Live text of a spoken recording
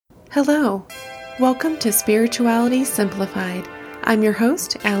Hello, welcome to Spirituality Simplified. I'm your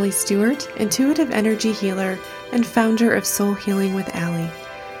host, Allie Stewart, intuitive energy healer and founder of Soul Healing with Allie.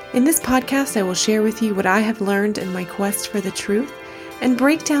 In this podcast, I will share with you what I have learned in my quest for the truth and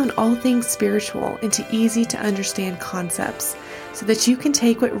break down all things spiritual into easy to understand concepts so that you can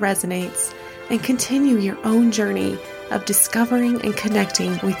take what resonates and continue your own journey of discovering and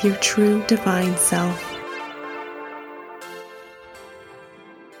connecting with your true divine self.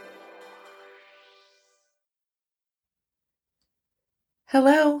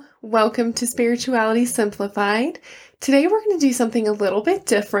 Hello, welcome to Spirituality Simplified. Today we're going to do something a little bit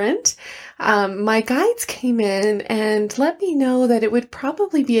different. My guides came in and let me know that it would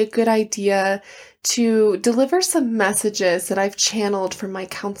probably be a good idea to deliver some messages that I've channeled from my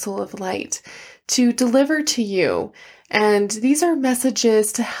Council of Light to deliver to you. And these are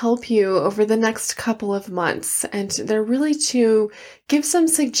messages to help you over the next couple of months. And they're really to give some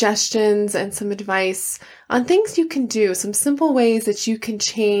suggestions and some advice on things you can do, some simple ways that you can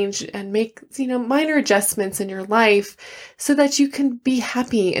change and make, minor adjustments in your life so that you can be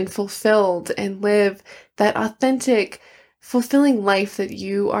happy and fulfilled and live that authentic, fulfilling life that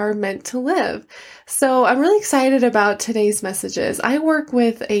you are meant to live. So I'm really excited about today's messages. I work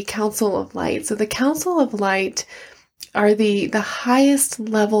with a Council of Light. So the Council of Light are the highest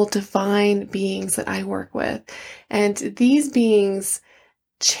level divine beings that I work with. And these beings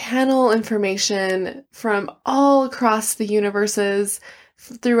channel information from all across the universes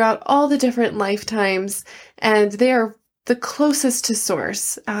throughout all the different lifetimes, and they are the closest to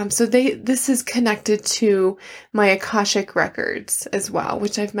source. So this is connected to my Akashic records as well,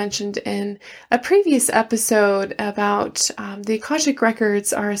 which I've mentioned in a previous episode about the Akashic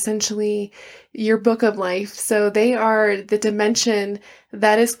records are essentially your book of life. So they are the dimension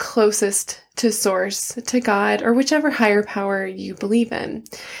that is closest to source, to God, or whichever higher power you believe in.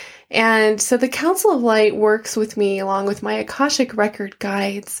 And so the Council of Light works with me along with my Akashic record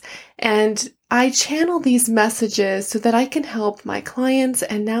guides, and I channel these messages so that I can help my clients,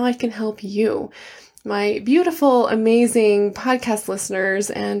 and now I can help you, my beautiful, amazing podcast listeners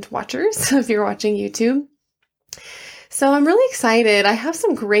and watchers, if you're watching YouTube. So I'm really excited. I have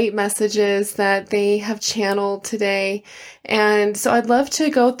some great messages that they have channeled today. And so I'd love to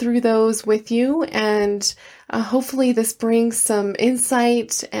go through those with you. And hopefully this brings some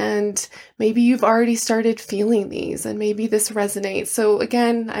insight, and maybe you've already started feeling these and maybe this resonates. So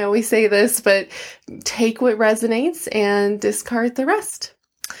again, I always say this, but take what resonates and discard the rest.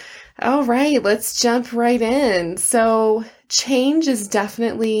 All right, let's jump right in. So change is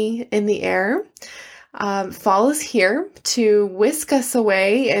definitely in the air. Fall is here to whisk us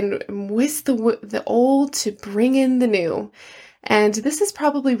away and whisk the old to bring in the new. And this is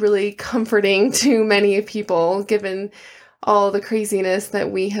probably really comforting to many people, given all the craziness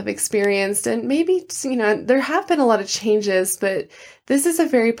that we have experienced. And maybe, there have been a lot of changes, but this is a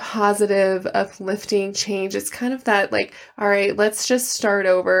very positive, uplifting change. It's kind of that all right, let's just start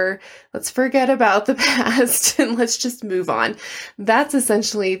over. Let's forget about the past and let's just move on. That's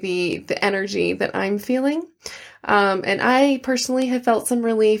essentially the energy that I'm feeling. And I personally have felt some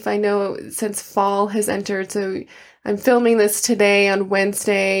relief. I know since fall has entered, so I'm filming this today on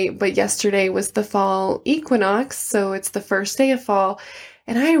Wednesday, but yesterday was the fall equinox, so it's the first day of fall,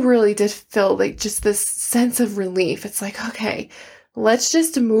 and I really did feel just this sense of relief. It's okay, let's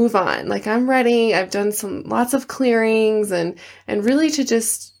just move on. I'm ready. I've done lots of clearings and really to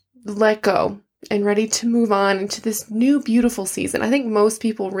just let go and ready to move on into this new beautiful season. I think most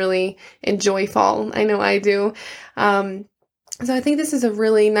people really enjoy fall. I know I do. So I think this is a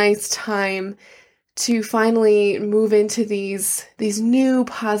really nice time to finally move into these new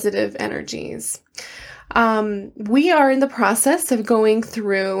positive energies. We are in the process of going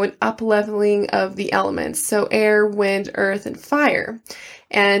through an up-leveling of the elements, so air, wind, earth, and fire.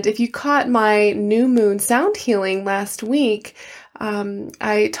 And if you caught my new moon sound healing last week,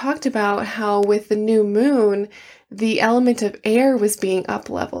 I talked about how with the new moon, the element of air was being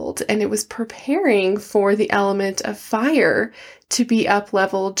up-leveled, and it was preparing for the element of fire to be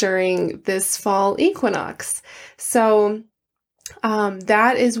up-leveled during this fall equinox. So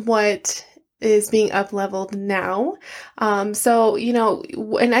that is what is being up-leveled now. So,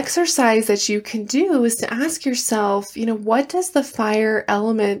 an exercise that you can do is to ask yourself, what does the fire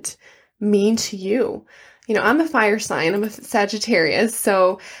element mean to you? I'm a fire sign, I'm a Sagittarius,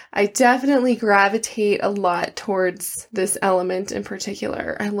 so I definitely gravitate a lot towards this element in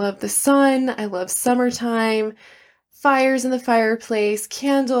particular. I love the sun, I love summertime, fires in the fireplace,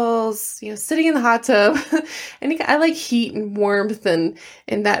 candles, sitting in the hot tub. And I like heat and warmth and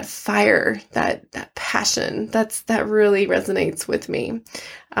that fire, that passion. That really resonates with me.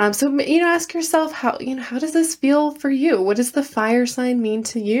 So ask yourself how does this feel for you? What does the fire sign mean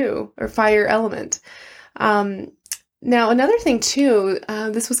to you, or fire element? Now, another thing too,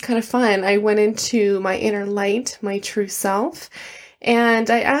 this was kind of fun. I went into my inner light, my true self,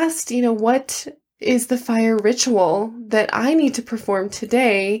 and I asked, what is the fire ritual that I need to perform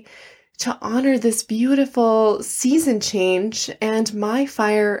today to honor this beautiful season change and my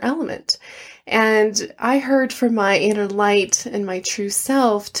fire element? And I heard from my inner light and my true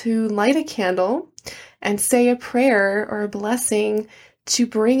self to light a candle and say a prayer or a blessing to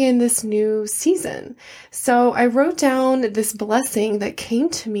bring in this new season. So I wrote down this blessing that came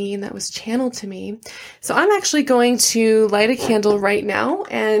to me and that was channeled to me. So I'm actually going to light a candle right now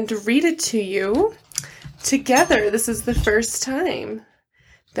and read it to you together. This is the first time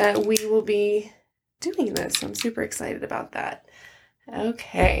that we will be doing this. I'm super excited about that.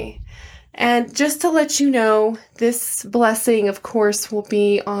 Okay. And just to let you know, this blessing, of course, will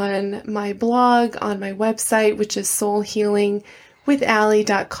be on my blog, on my website, which is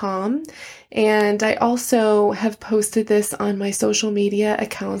soulhealingwithallie.com. And I also have posted this on my social media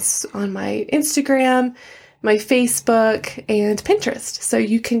accounts, on my Instagram, my Facebook, and Pinterest. So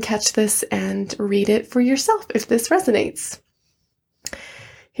you can catch this and read it for yourself if this resonates.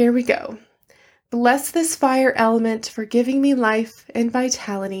 Here we go. Bless this fire element for giving me life and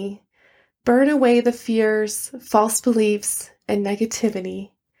vitality. Burn away the fears, false beliefs, and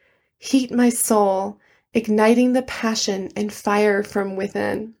negativity. Heat my soul, igniting the passion and fire from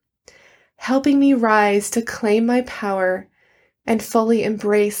within, helping me rise to claim my power and fully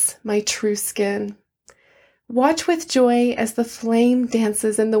embrace my true skin. Watch with joy as the flame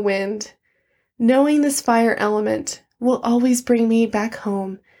dances in the wind, knowing this fire element will always bring me back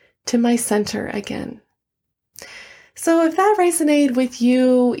home to my center again. So if that resonated with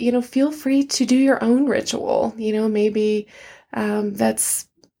you, feel free to do your own ritual. Maybe that's,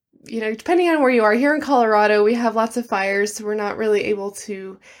 depending on where you are. Here in Colorado, we have lots of fires, so we're not really able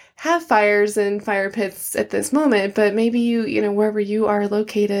to have fires and fire pits at this moment, but maybe you, wherever you are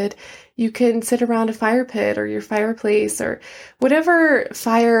located, you can sit around a fire pit or your fireplace or whatever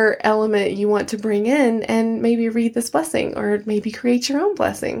fire element you want to bring in and maybe read this blessing or maybe create your own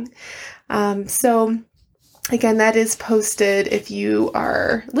blessing. So again, that is posted if you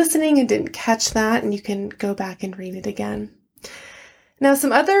are listening and didn't catch that, and you can go back and read it again. Now,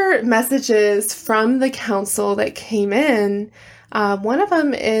 some other messages from the council that came in. One of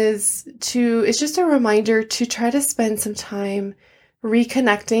them is just a reminder to try to spend some time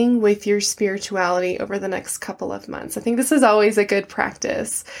reconnecting with your spirituality over the next couple of months. I think this is always a good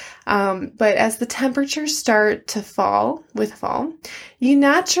practice. But as the temperatures start to fall with fall, you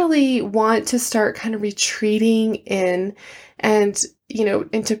naturally want to start kind of retreating in and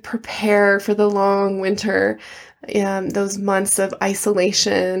to prepare for the long winter, those months of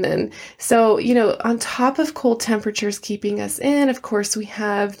isolation. And so, on top of cold temperatures keeping us in, of course, we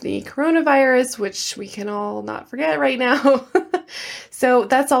have the coronavirus, which we can all not forget right now. So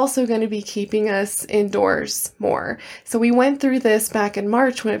that's also going to be keeping us indoors more. So we went through this back in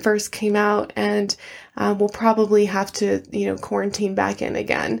March when it first came out, and we'll probably have to, quarantine back in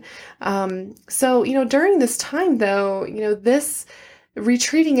again. So, during this time though, this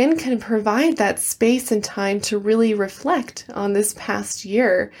retreating in can provide that space and time to really reflect on this past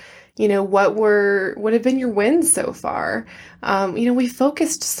year. What have been your wins so far? We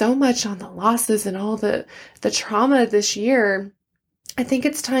focused so much on the losses and all the trauma this year. I think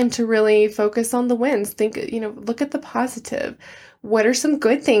it's time to really focus on the wins. Look at the positive. What are some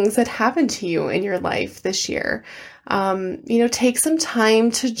good things that happened to you in your life this year? Take some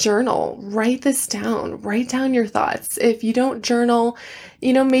time to journal, write this down, write down your thoughts. If you don't journal,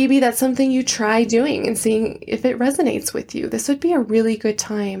 maybe that's something you try doing and seeing if it resonates with you. This would be a really good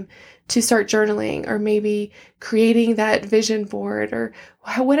time to start journaling, or maybe creating that vision board, or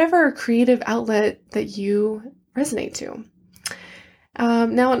whatever creative outlet that you resonate to.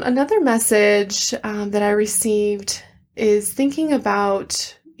 Now, another message that I received is thinking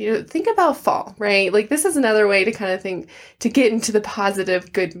about fall, right? Like, this is another way to kind of to get into the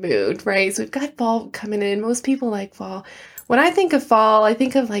positive, good mood, right? So we've got fall coming in. Most people like fall. When I think of fall, I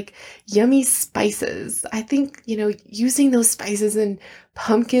think of like yummy spices. I think, using those spices in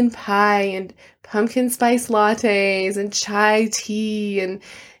pumpkin pie and pumpkin spice lattes and chai tea and,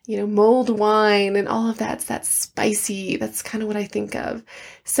 mulled wine and all of that's that spicy. That's kind of what I think of.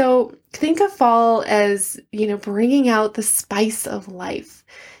 So think of fall as, bringing out the spice of life.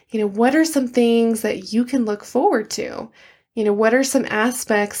 What are some things that you can look forward to? What are some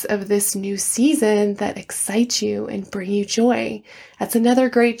aspects of this new season that excite you and bring you joy? That's another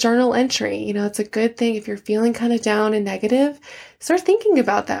great journal entry. It's a good thing if you're feeling kind of down and negative, start thinking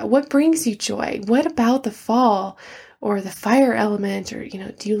about that. What brings you joy? What about the fall or the fire element? Or,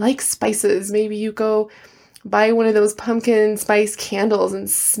 do you like spices? Maybe you go buy one of those pumpkin spice candles and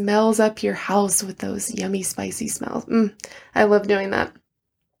smells up your house with those yummy, spicy smells. I love doing that.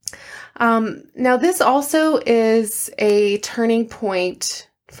 Now this also is a turning point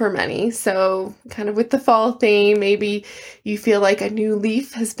for many. So kind of with the fall theme, maybe you feel like a new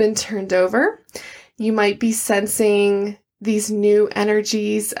leaf has been turned over. You might be sensing these new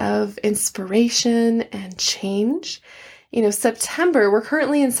energies of inspiration and change. September, we're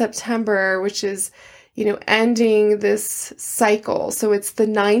currently in September, which is, ending this cycle. So it's the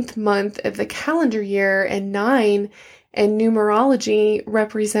 9th month of the calendar year, and 9 and numerology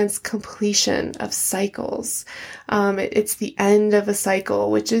represents completion of cycles. It's the end of a cycle,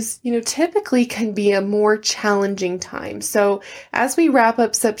 which is, typically can be a more challenging time. So as we wrap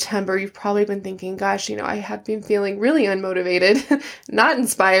up September, you've probably been thinking, gosh, I have been feeling really unmotivated, not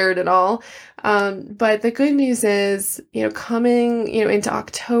inspired at all. But the good news is, coming, into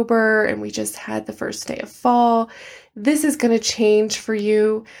October, and we just had the first day of fall, this is going to change for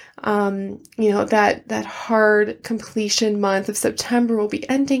you. That hard completion month of September will be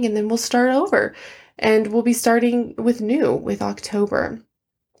ending, and then we'll start over, and we'll be starting with October.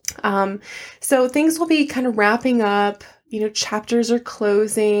 So things will be kind of wrapping up, chapters are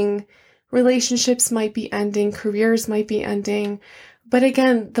closing, relationships might be ending, careers might be ending. But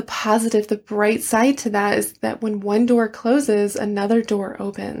again, the positive, the bright side to that is that when one door closes, another door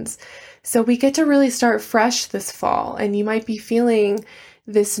opens. So we get to really start fresh this fall, and you might be feeling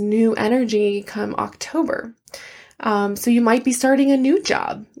this new energy come October. So you might be starting a new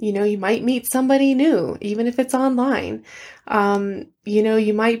job. You might meet somebody new, even if it's online.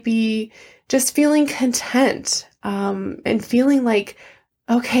 You might be just feeling content, and feeling like,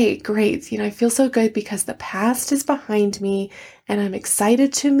 okay, great. I feel so good because the past is behind me, and I'm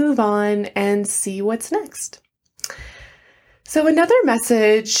excited to move on and see what's next. So another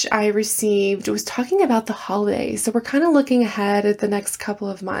message I received was talking about the holidays. So we're kind of looking ahead at the next couple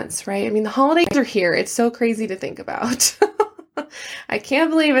of months, right? I mean, the holidays are here. It's so crazy to think about. I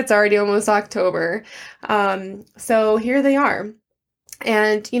can't believe it's already almost October. So here they are.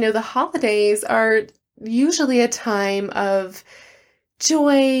 And, the holidays are usually a time of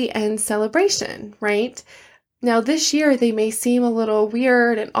joy and celebration, right? Now, this year, they may seem a little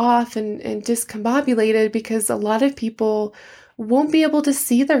weird and off and discombobulated because a lot of people won't be able to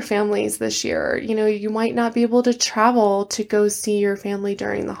see their families this year. You might not be able to travel to go see your family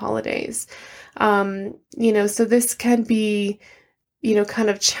during the holidays. So this can be, kind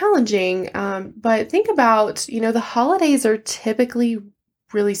of challenging. But think about, the holidays are typically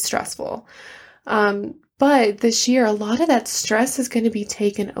really stressful. But this year, a lot of that stress is going to be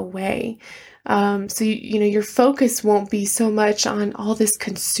taken away. So, your focus won't be so much on all this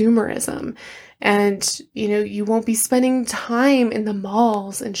consumerism, and, you won't be spending time in the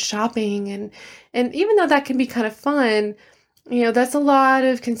malls and shopping. And even though that can be kind of fun, that's a lot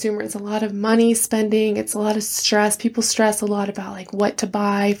of it's a lot of money spending. It's a lot of stress. People stress a lot about like what to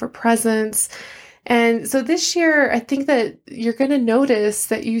buy for presents. And so this year, I think that you're going to notice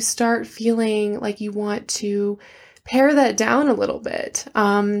that you start feeling like you want to pare that down a little bit.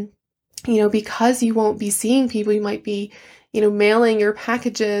 Because you won't be seeing people, you might be, mailing your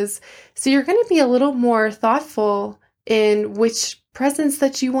packages. So you're going to be a little more thoughtful in which presents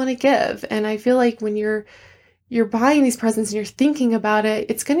that you want to give. And I feel like when you're buying these presents and you're thinking about it,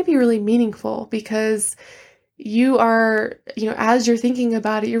 it's going to be really meaningful because you are, as you're thinking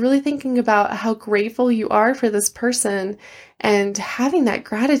about it, you're really thinking about how grateful you are for this person and having that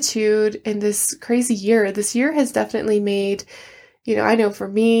gratitude in this crazy year. This year has definitely made, I know for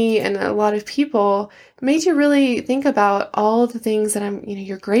me and a lot of people, made you really think about all the things that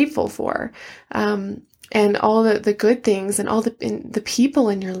you're grateful for, and all the good things and all the people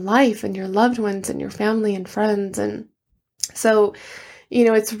in your life and your loved ones and your family and friends. And so,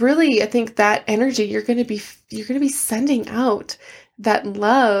 it's really, I think that energy you're going to be sending out that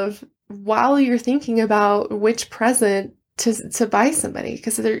love while you're thinking about which present to buy somebody,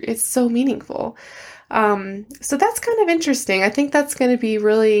 because it's so meaningful. So that's kind of interesting. I think that's going to be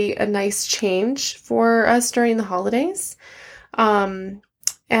really a nice change for us during the holidays. And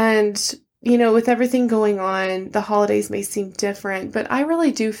with everything going on, the holidays may seem different, but I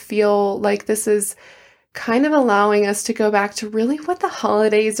really do feel like this is kind of allowing us to go back to really what the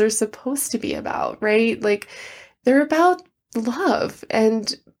holidays are supposed to be about, right? Like they're about love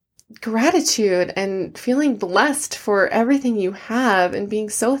and gratitude and feeling blessed for everything you have and being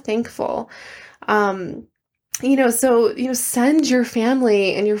so thankful. Send your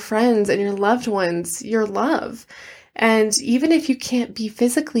family and your friends and your loved ones your love. And even if you can't be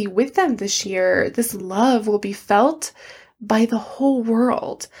physically with them this year, this love will be felt by the whole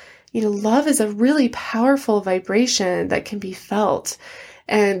world. Love is a really powerful vibration that can be felt.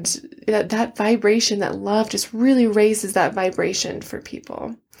 And that vibration, that love just really raises that vibration for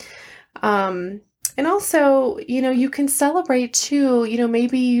people. And also, you can celebrate too.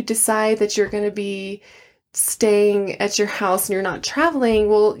 Maybe you decide that you're going to be staying at your house and you're not traveling.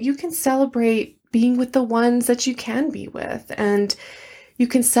 Well, you can celebrate being with the ones that you can be with. And you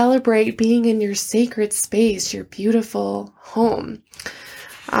can celebrate being in your sacred space, your beautiful home.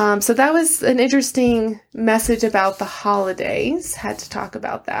 So that was an interesting message about the holidays. Had to talk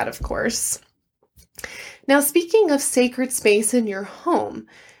about that, of course. Now, speaking of sacred space in your home,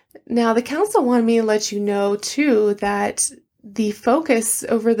 now the council wanted me to let you know too that the focus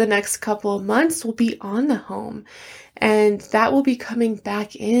over the next couple of months will be on the home, and that will be coming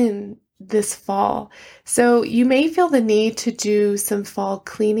back in this fall. So you may feel the need to do some fall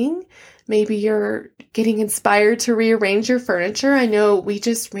cleaning. Maybe you're getting inspired to rearrange your furniture. I know we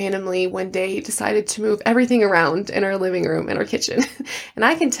just randomly one day decided to move everything around in our living room and our kitchen. And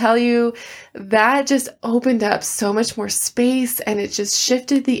I can tell you that just opened up so much more space, and it just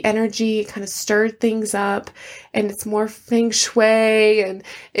shifted the energy, kind of stirred things up, and it's more feng shui. And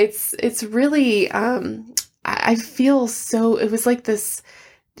it's really, I feel so, it was like this,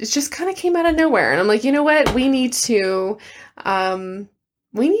 it just kind of came out of nowhere. And I'm like, you know what? We need to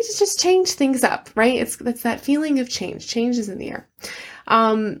just change things up, right? That's that feeling of change. Change is in the air.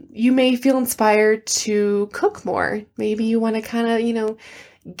 You may feel inspired to cook more. Maybe you want to kind of,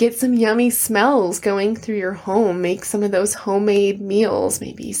 get some yummy smells going through your home. Make some of those homemade meals.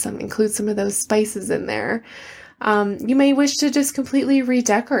 Maybe include some of those spices in there. You may wish to just completely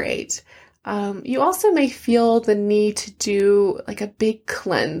redecorate. You also may feel the need to do like a big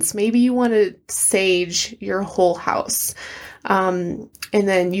cleanse. Maybe you want to sage your whole house. And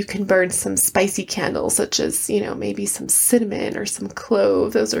then you can burn some spicy candles, such as, maybe some cinnamon or some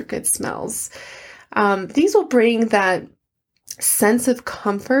clove. Those are good smells. These will bring that sense of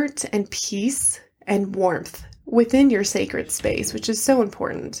comfort and peace and warmth within your sacred space, which is so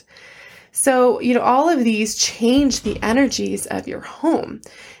important. So, all of these change the energies of your home,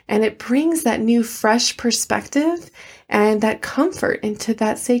 and it brings that new, fresh perspective and that comfort into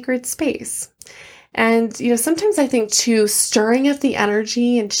that sacred space. And, sometimes I think too, stirring up the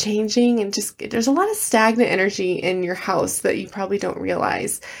energy and changing and there's a lot of stagnant energy in your house that you probably don't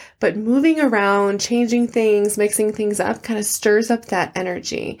realize, but moving around, changing things, mixing things up kind of stirs up that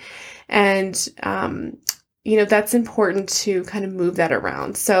energy. And, that's important to kind of move that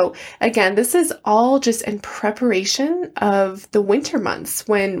around. So again, this is all just in preparation of the winter months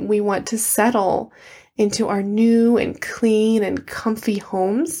when we want to settle into our new and clean and comfy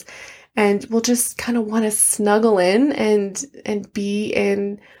homes. And we'll just kind of want to snuggle in and be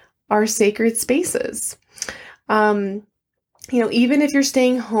in our sacred spaces. Even if you're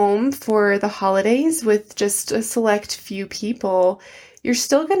staying home for the holidays with just a select few people, you're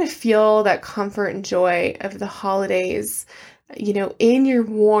still going to feel that comfort and joy of the holidays, in your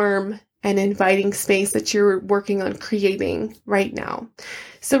warm and inviting space that you're working on creating right now.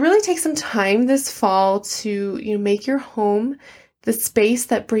 So really take some time this fall to, make your home the space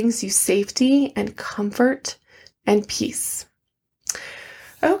that brings you safety and comfort and peace.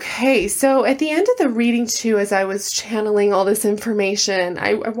 Okay, so at the end of the reading too, as I was channeling all this information,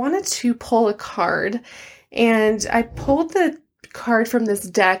 I wanted to pull a card, and I pulled the card from this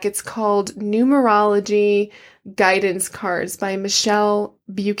deck. It's called Numerology Guidance Cards by Michelle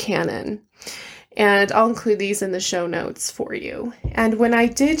Buchanan. And I'll include these in the show notes for you. And when I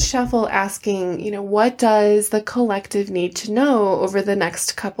did shuffle asking, what does the collective need to know over the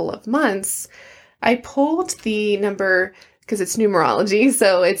next couple of months, I pulled the number, because it's numerology,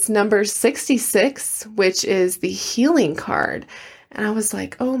 so it's number 66, which is the healing card. And I was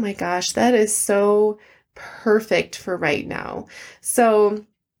like, oh my gosh, that is so perfect for right now. So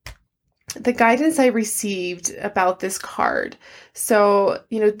the guidance I received about this card. So,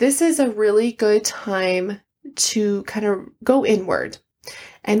 this is a really good time to kind of go inward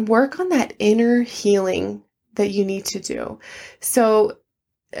and work on that inner healing that you need to do. So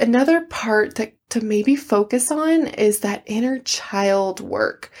another part to maybe focus on is that inner child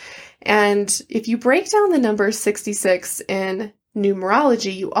work. And if you break down the number 66 in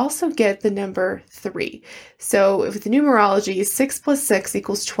numerology, you also get the number 3. So if the numerology is 6 plus 6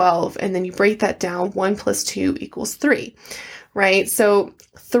 equals 12, and then you break that down, 1 plus 2 equals 3, right? So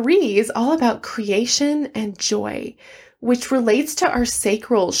 3 is all about creation and joy, which relates to our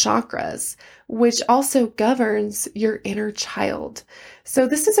sacral chakras, which also governs your inner child. So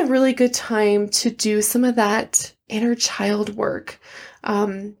this is a really good time to do some of that inner child work.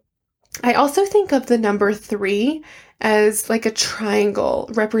 I also think of the number 3 as like a triangle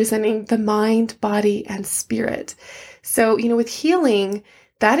representing the mind, body, and spirit. So, with healing,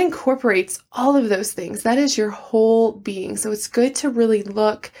 that incorporates all of those things. That is your whole being. So it's good to really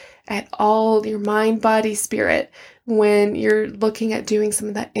look at all your mind, body, spirit when you're looking at doing some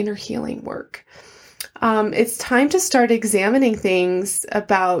of that inner healing work. It's time to start examining things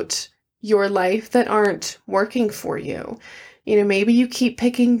about your life that aren't working for you. Maybe you keep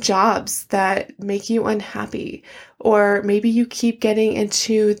picking jobs that make you unhappy, or maybe you keep getting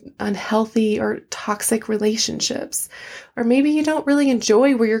into unhealthy or toxic relationships, or maybe you don't really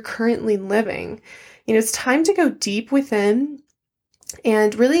enjoy where you're currently living. It's time to go deep within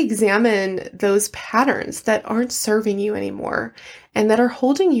and really examine those patterns that aren't serving you anymore and that are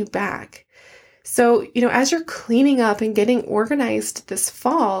holding you back. So, as you're cleaning up and getting organized this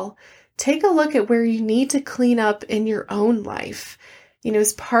fall, take a look at where you need to clean up in your own life.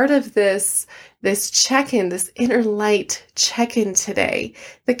 As part of this check-in, this inner light check-in today,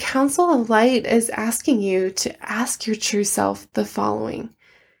 the Council of Light is asking you to ask your true self the following.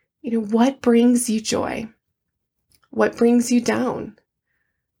 What brings you joy? What brings you down?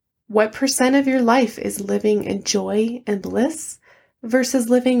 What % of your life is living in joy and bliss versus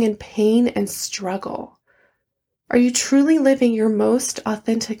living in pain and struggle? Are you truly living your most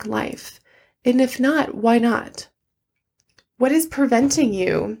authentic life? And if not, why not? What is preventing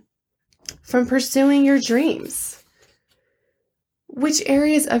you from pursuing your dreams? Which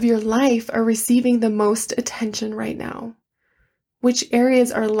areas of your life are receiving the most attention right now? Which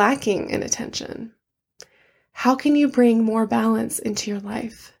areas are lacking in attention? How can you bring more balance into your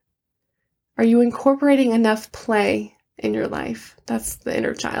life? Are you incorporating enough play in your life? That's the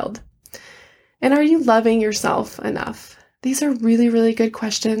inner child. And are you loving yourself enough? These are really, really good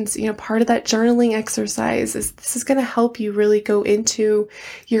questions. Part of that journaling exercise is this is going to help you really go into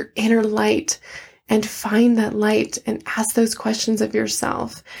your inner light and find that light and ask those questions of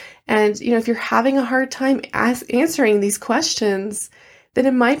yourself. And, if you're having a hard time answering these questions, then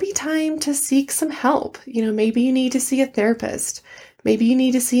it might be time to seek some help. Maybe you need to see a therapist. Maybe you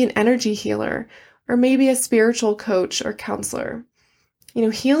need to see an energy healer, or maybe a spiritual coach or counselor.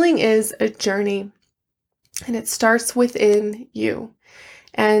 Healing is a journey, and it starts within you.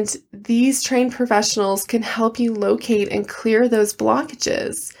 And these trained professionals can help you locate and clear those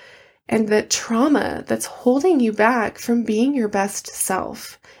blockages and that trauma that's holding you back from being your best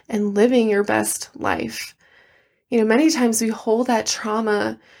self and living your best life. Many times we hold that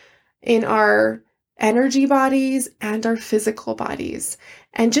trauma in our energy bodies and our physical bodies,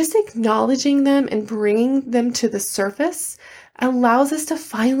 and just acknowledging them and bringing them to the surface allows us to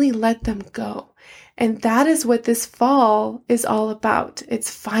finally let them go. And that is what this fall is all about.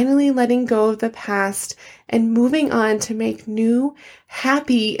 It's finally letting go of the past and moving on to make new,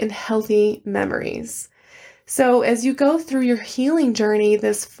 happy, and healthy memories. So as you go through your healing journey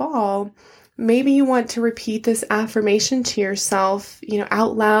this fall, maybe you want to repeat this affirmation to yourself,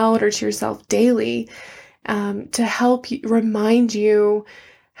 out loud or to yourself daily, to help remind you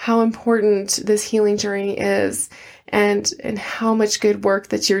how important this healing journey is and how much good work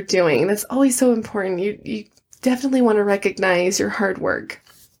that you're doing. That's always so important. You definitely want to recognize your hard work.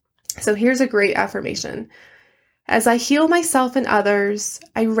 So here's a great affirmation. As I heal myself and others,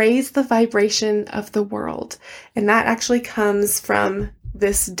 I raise the vibration of the world. And that actually comes from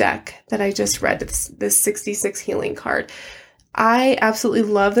this deck that I just read, this 66 healing card. I absolutely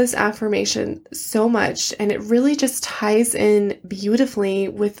love this affirmation so much, and it really just ties in beautifully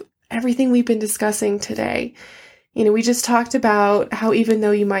with everything we've been discussing today. We just talked about how even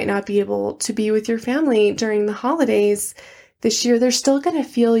though you might not be able to be with your family during the holidays this year, they're still going to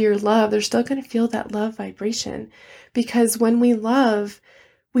feel your love. They're still going to feel that love vibration, because when we love,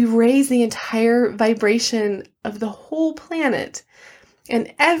 we raise the entire vibration of the whole planet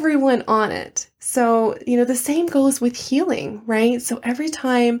and everyone on it. So, the same goes with healing, right? So every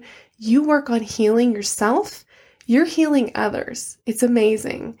time you work on healing yourself, you're healing others. It's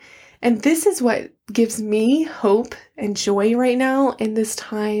amazing. And this is what gives me hope and joy right now in this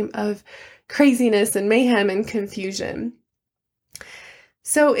time of craziness and mayhem and confusion.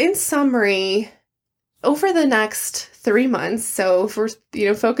 So in summary, over the next 3 months. So if we're,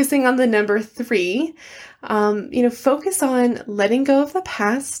 focusing on the number 3, focus on letting go of the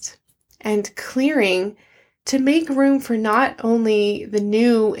past and clearing to make room for not only the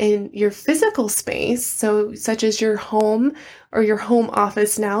new in your physical space, so such as your home or your home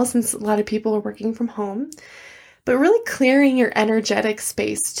office now, since a lot of people are working from home, but really clearing your energetic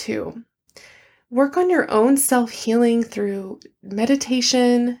space too. Work on your own self-healing through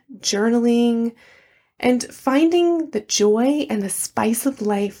meditation, journaling, and finding the joy and the spice of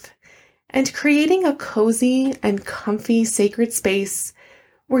life, and creating a cozy and comfy sacred space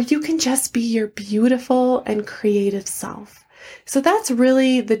where you can just be your beautiful and creative self. So that's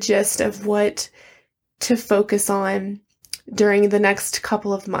really the gist of what to focus on during the next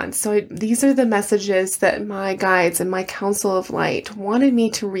couple of months. So these are the messages that my guides and my Council of Light wanted me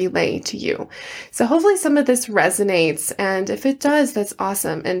to relay to you. So hopefully some of this resonates, and if it does, that's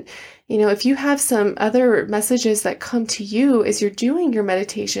awesome. And if you have some other messages that come to you as you're doing your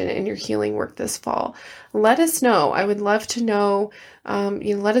meditation and your healing work this fall, let us know. I would love to know.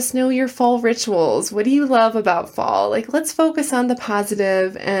 Let us know your fall rituals. What do you love about fall? Let's focus on the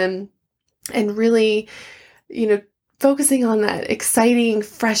positive and really, focusing on that exciting,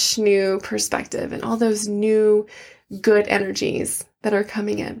 fresh, new perspective and all those new good energies that are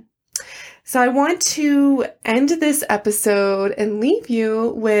coming in. So I want to end this episode and leave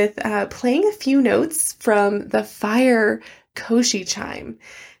you with playing a few notes from the fire Koshi chime.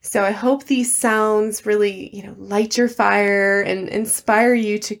 So I hope these sounds really, light your fire and inspire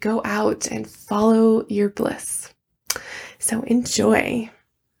you to go out and follow your bliss. So enjoy.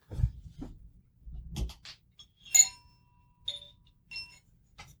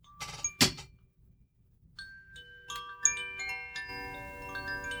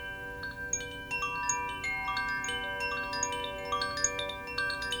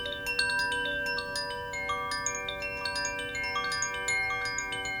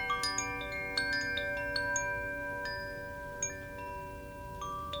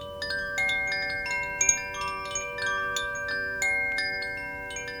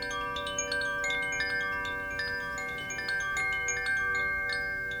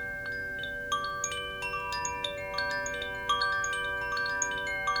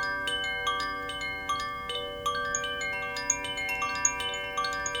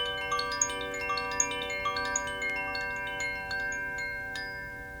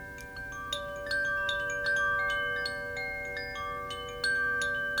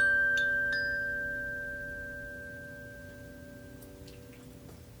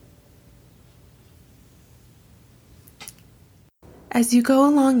 As you go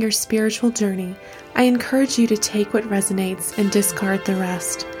along your spiritual journey, I encourage you to take what resonates and discard the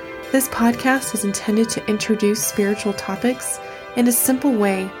rest. This podcast is intended to introduce spiritual topics in a simple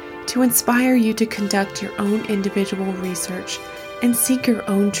way to inspire you to conduct your own individual research and seek your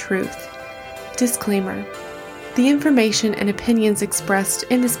own truth. Disclaimer: the information and opinions expressed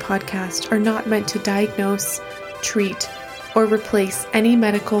in this podcast are not meant to diagnose, treat, or replace any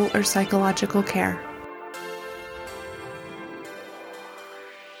medical or psychological care.